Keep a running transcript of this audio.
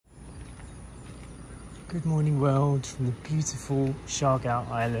Good morning world from the beautiful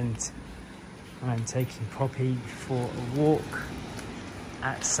Siargao island. I'm taking Poppy for a walk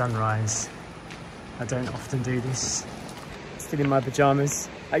at sunrise. I don't often do this. Still in my pajamas.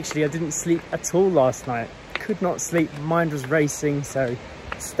 Actually, I didn't sleep at all last night. Could not sleep, mind was racing, so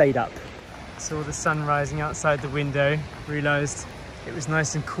stayed up. Saw the sun rising outside the window, realised it was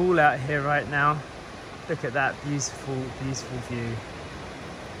nice and cool out here right now. Look at that beautiful, beautiful view.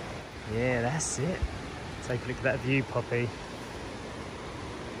 Yeah, that's it. Take a look at that view, Poppy.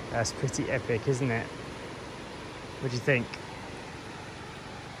 That's pretty epic, isn't it? What do you think?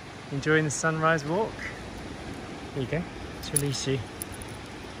 Enjoying the sunrise walk? There you go. Let's release you.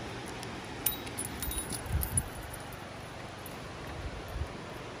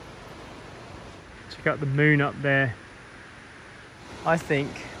 Check out the moon up there. I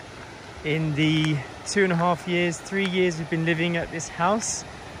think in the 2.5 years, 3 years we've been living at this house,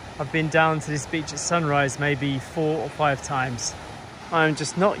 I've been down to this beach at sunrise maybe 4 or 5 times. I'm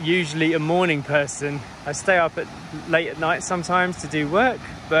just not usually a morning person. I stay up late at night sometimes to do work,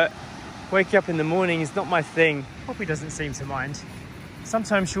 but waking up in the morning is not my thing. Poppy doesn't seem to mind.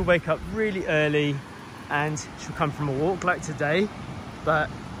 Sometimes she'll wake up really early and she'll come from a walk like today,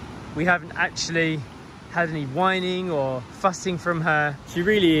 but we haven't actually had any whining or fussing from her. She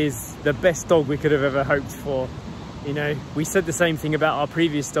really is the best dog we could have ever hoped for. You know, we said the same thing about our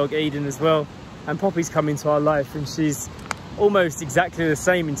previous dog, Eden, as well. And Poppy's come into our life and she's almost exactly the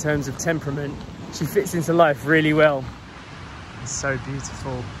same in terms of temperament. She fits into life really well. It's so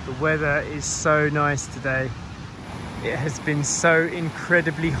beautiful. The weather is so nice today. It has been so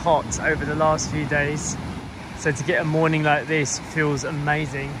incredibly hot over the last few days. So to get a morning like this feels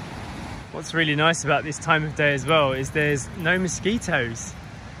amazing. What's really nice about this time of day as well is there's no mosquitoes.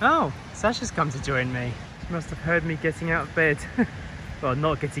 Oh, Sacha's come to join me. She must have heard me getting out of bed. Well,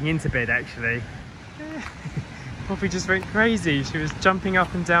 not getting into bed actually. Poppy just went crazy. She was jumping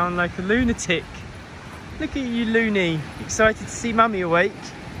up and down like a lunatic. Look at you, loony. Excited to see mummy awake.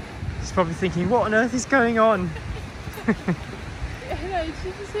 She's probably thinking, what on earth is going on? No, did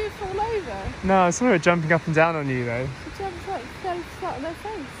you just see her fall over? No, I saw her jumping up and down on you though. She jumped like fell flat on her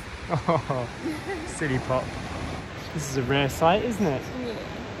face. Oh, silly Pop. This is a rare sight, isn't it? Yeah.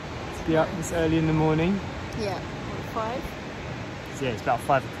 To be up this early in the morning. Yeah, 5? So yeah, it's about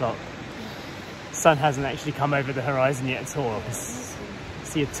 5 o'clock. The sun hasn't actually come over the horizon yet at all.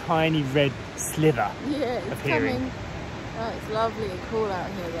 See a tiny red sliver appearing. Coming. Oh, it's lovely and cool out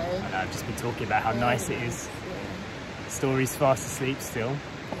here though. I know, I've just been talking about how nice it is. Yeah. Story's fast asleep still.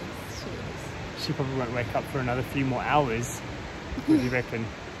 Yes, she She probably won't wake up for another few more hours. What do you reckon?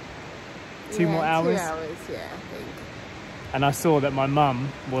 2 more hours? 2 hours, yeah, I think. And I saw that my mum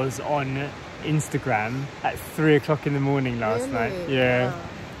was on Instagram at 3 o'clock in the morning last night. Yeah. Oh.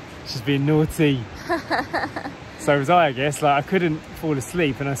 She's been naughty. So was I guess. Like I couldn't fall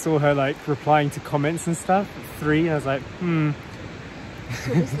asleep and I saw her like replying to comments and stuff at 3 and I was like,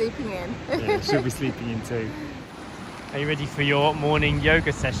 She'll be sleeping in. Yeah, she'll be sleeping in too. Are you ready for your morning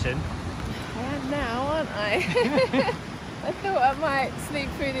yoga session? I am now, aren't I? I thought I might sleep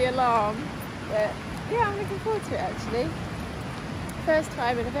through the alarm, but yeah, I'm looking forward to it actually. First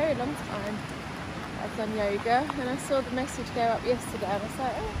time in a very long time I've done yoga, and I saw the message go up yesterday and I was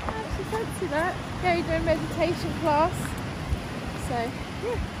like, oh, I actually fancy that. Yoga and meditation class. So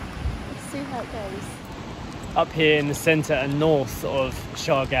yeah, let's see how it goes. Up here in the centre and north of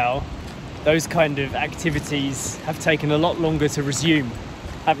Siargao, those kind of activities have taken a lot longer to resume,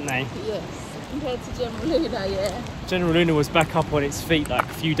 haven't they? Yes, compared to General Luna, yeah. General Luna was back up on its feet like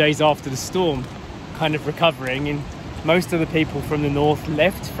a few days after the storm, kind of recovering, and most of the people from the north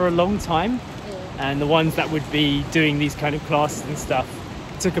left for a long time. And the ones that would be doing these kind of classes and stuff,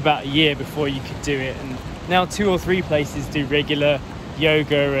 it took about a year before you could do it. And now 2 or 3 places do regular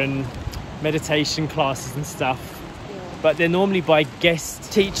yoga and meditation classes and stuff. Yeah. But they're normally by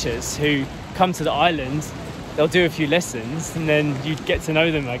guest teachers who come to the island. They'll do a few lessons and then you'd get to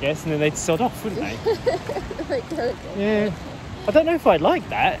know them, I guess, and then they'd sod off, wouldn't they? Yeah. I don't know if I'd like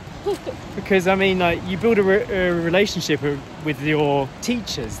that. Because, I mean, like, you build a relationship with your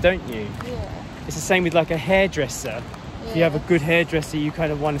teachers, don't you? Yeah. It's the same with like a hairdresser. Yeah. If you have a good hairdresser, you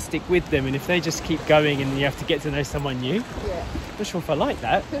kind of want to stick with them, and if they just keep going and you have to get to know someone new, Yeah. I'm not sure if I like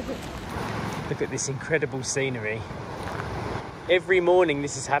that. Look at this incredible scenery. Every morning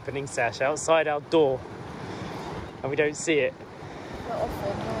this is happening, Sash, outside our door, and we don't see it. Not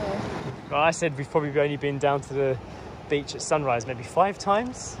often, no. Well, I said we've probably only been down to the beach at sunrise maybe 5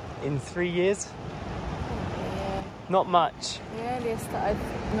 times in 3 years. Yeah. Not much. The earliest that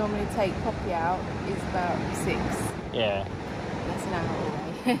I normally take Poppy out is about 6. Yeah. That's an hour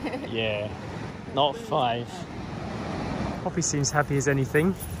away. Yeah. not 5. Poppy seems happy as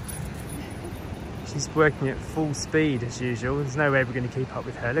anything. She's working at full speed as usual. There's no way we're going to keep up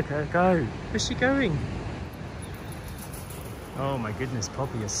with her. Look at her go. Where's she going? Oh my goodness,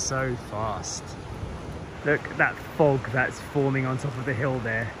 Poppy is so fast. Look at that fog that's forming on top of the hill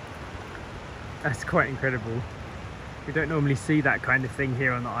there. That's quite incredible. We don't normally see that kind of thing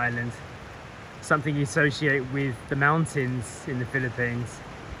here on the island. Something you associate with the mountains in the Philippines.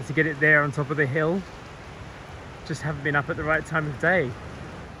 But to get it there on top of the hill, just haven't been up at the right time of day.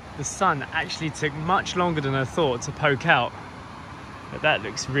 The sun actually took much longer than I thought to poke out. But that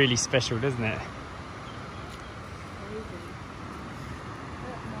looks really special, doesn't it?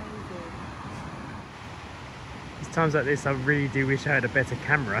 It's times like this I really do wish I had a better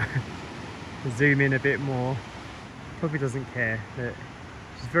camera. Zoom in a bit more. Probably doesn't care, but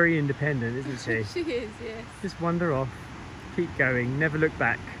she's very independent, isn't she? She is, yes. Just wander off, keep going, never look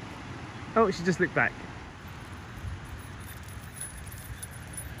back. Oh, she just looked back.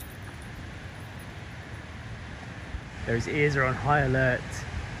 Those ears are on high alert.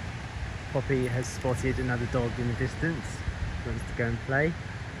 Poppy has spotted another dog in the distance. She wants to go and play.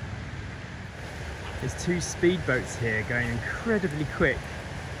 There's 2 speedboats here going incredibly quick.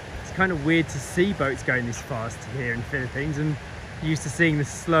 It's kind of weird to see boats going this fast here in the Philippines. I'm used to seeing the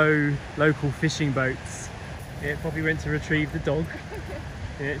slow local fishing boats. Yeah, Poppy went to retrieve the dog.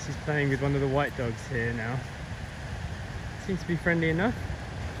 Yeah, she's playing with one of the white dogs here now. Seems to be friendly enough.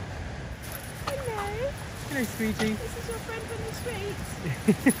 Hello. Hello, sweetie. This is your friend from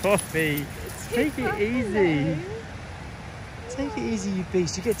the street. Poppy, take it easy. Hello. Take it easy, you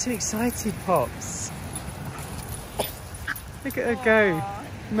beast. You get too excited, Pops. Look at her go.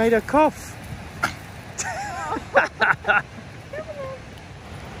 You made her cough.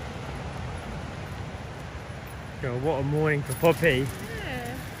 God, what a morning for Poppy.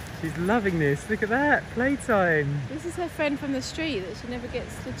 Yeah. She's loving this. Look at that. Playtime. This is her friend from the street that she never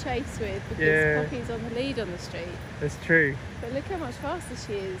gets to chase with because Yeah. Poppy's on the lead on the street. That's true. But look how much faster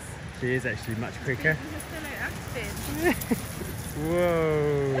she is. She is actually much quicker. Still at Aspin.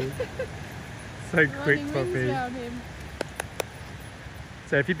 Whoa. So quick, Running rings Poppy. around him.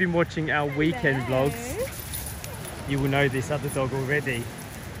 So if you've been watching our weekend Hello. vlogs, you will know this other dog already,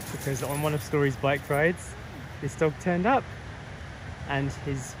 because on one of Story's bike rides, this dog turned up, and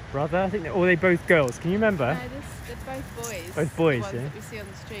his brother, I think, or they both girls. Can you remember? No, they're both boys. Both boys, the ones yeah. that we see on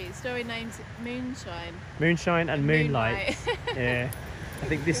the street. Story names it Moonshine. Moonshine and Moonlight. Moonlight. Yeah, I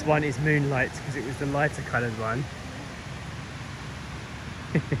think this one is Moonlight because it was the lighter coloured one.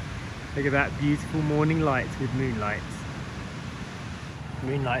 Look at that beautiful morning light with Moonlight.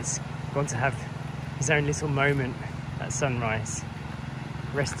 Moonlight's gone to have his own little moment at sunrise,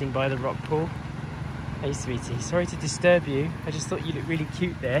 resting by the rock pool. Hey sweetie, sorry to disturb you. I just thought you looked really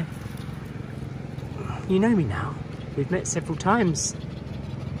cute there. You know me now. We've met several times.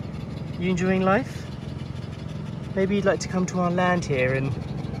 You enjoying life? Maybe you'd like to come to our land here and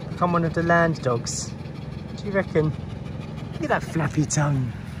become one of the land dogs. What do you reckon? Look at that flappy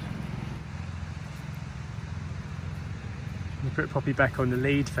tongue. We put Poppy back on the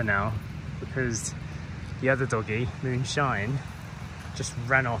lead for now because the other doggy, Moonshine, just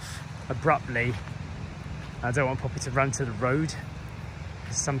ran off abruptly. I don't want Poppy to run to the road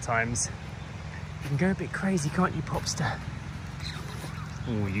because sometimes you can go a bit crazy, can't you, Popster?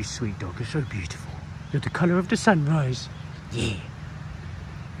 Oh, you sweet dog, you're so beautiful. You're the colour of the sunrise. Yeah.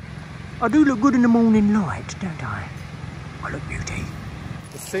 I do look good in the morning light, don't I? I look beauty.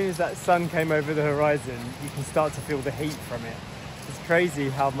 As soon as that sun came over the horizon, you can start to feel the heat from it. It's crazy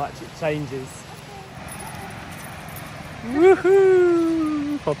how much it changes.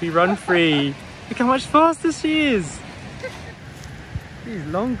 Woohoo! Poppy, run free. Look how much faster she is. She's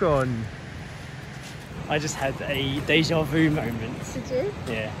long gone. I just had a deja vu moment. Did you?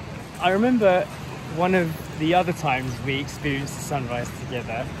 Yeah. I remember one of the other times we experienced the sunrise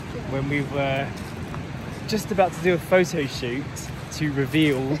together when we were just about to do a photo shoot to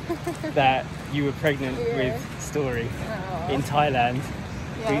reveal that you were pregnant with Story in Thailand.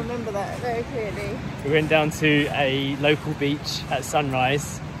 Yeah, I remember that very clearly. We went down to a local beach at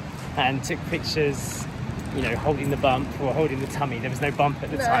sunrise and took pictures, you know, holding the bump or holding the tummy. There was no bump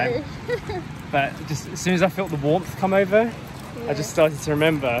at the time. But just as soon as I felt the warmth come over, I just started to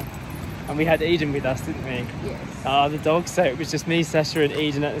remember. And we had Eden with us, didn't we? Yes. The dog. So it was just me, Sacha and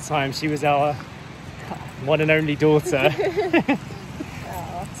Eden at the time. She was our one and only daughter.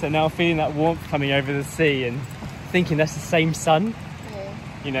 So now feeling that warmth coming over the sea and thinking that's the same sun. Yeah.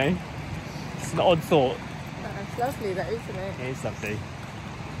 You know, it's an odd thought. It's lovely though, isn't it? It is lovely.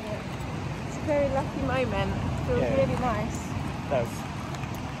 Yeah. It's a very lucky moment. It feels really nice. It does.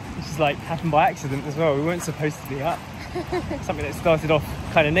 Which is like happened by accident as well. We weren't supposed to be up. Something that started off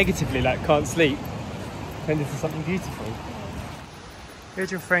kind of negatively, like can't sleep, turned into something beautiful.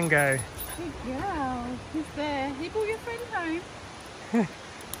 Where'd your friend go? Good girl. He's there. You brought your friend home.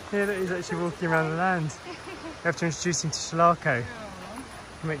 Yeah, look, he's actually walking around the land. We have to introduce him to Shalako.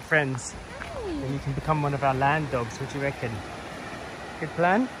 Make friends. And you can become one of our land dogs. What do you reckon? Good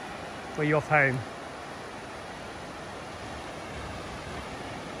plan? Or are you off home?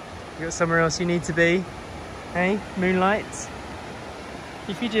 You got somewhere else you need to be? Hey, Moonlight?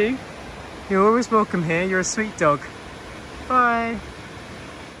 If you do, you're always welcome here. You're a sweet dog. Bye.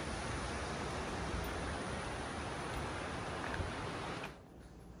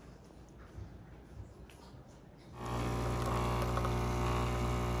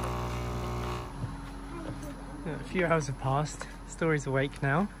 A few hours have passed. Story's awake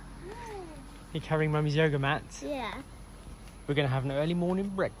now. You're carrying Mummy's yoga mat. Yeah. We're going to have an early morning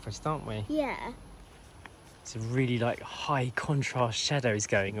breakfast, aren't we? Yeah. It's a really like high contrast shadows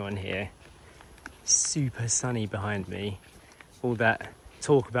going on here. Super sunny behind me. All that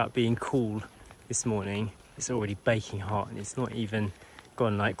talk about being cool this morning, it's already baking hot and it's not even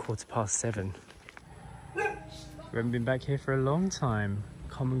gone like 7:15. We haven't been back here for a long time.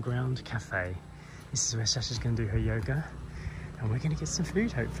 Common Ground Cafe. This is where Sacha's going to do her yoga and we're going to get some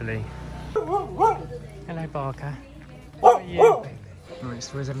food hopefully. Hello Barker. How are you? Right,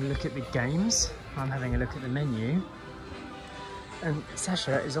 so we're having a look at the games. I'm having a look at the menu. And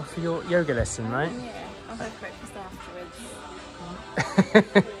Sacha is off for your yoga lesson, right? Yeah, I'll have breakfast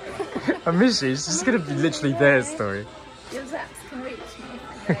afterwards. I miss you. She's going to be literally there, Story. Your zaps can reach me.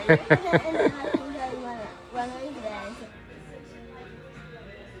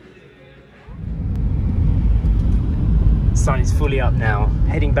 Sun is fully up now,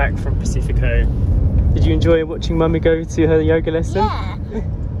 heading back from Pacifico. Did you enjoy watching Mummy go to her yoga lesson? Yeah,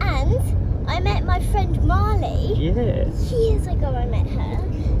 and I met my friend Marley. Yeah. Years ago I met her.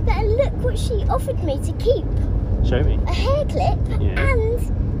 But look what she offered me to keep. Show me. A hair clip and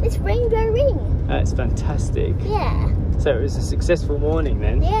this rainbow ring. That's fantastic. Yeah. So it was a successful morning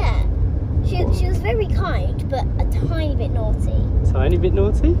then? Yeah. She was very kind, but a tiny bit naughty. Tiny bit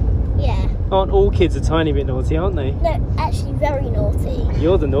naughty? Yeah. Aren't all kids a tiny bit naughty, aren't they? No, actually very naughty.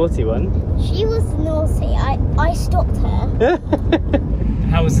 You're the naughty one. She was naughty. I stopped her.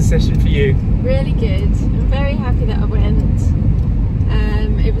 How was the session for you? Really good. I'm very happy that I went.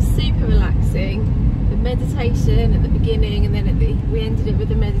 It was super relaxing. The meditation at the beginning and then we ended it with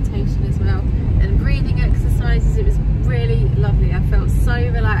the meditation as well. And breathing exercises, it was really lovely. I felt so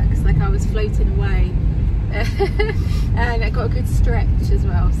relaxed, like I was floating away. And I got a good stretch as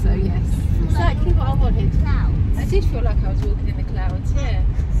well, so yes. Exactly what I wanted. I did feel like I was walking in the clouds, yeah.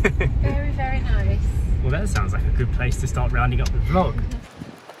 Very, very nice. Well, that sounds like a good place to start rounding up the vlog.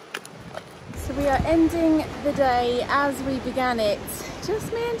 So we are ending the day as we began it.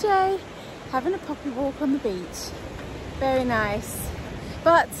 Just me and Jay having a poppy walk on the beach. Very nice.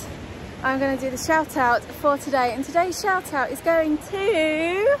 But I'm going to do the shout out for today, and today's shout out is going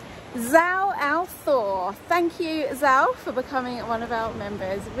to Zhao Al Thor. Thank you, Zhao, for becoming one of our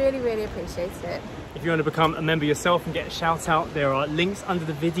members. Really, really appreciate it. If you want to become a member yourself and get a shout out, there are links under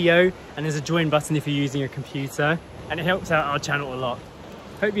the video and there's a join button if you're using a computer, and it helps out our channel a lot.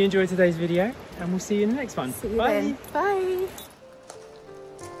 Hope you enjoyed today's video and we'll see you in the next one. See you Bye. then. Bye.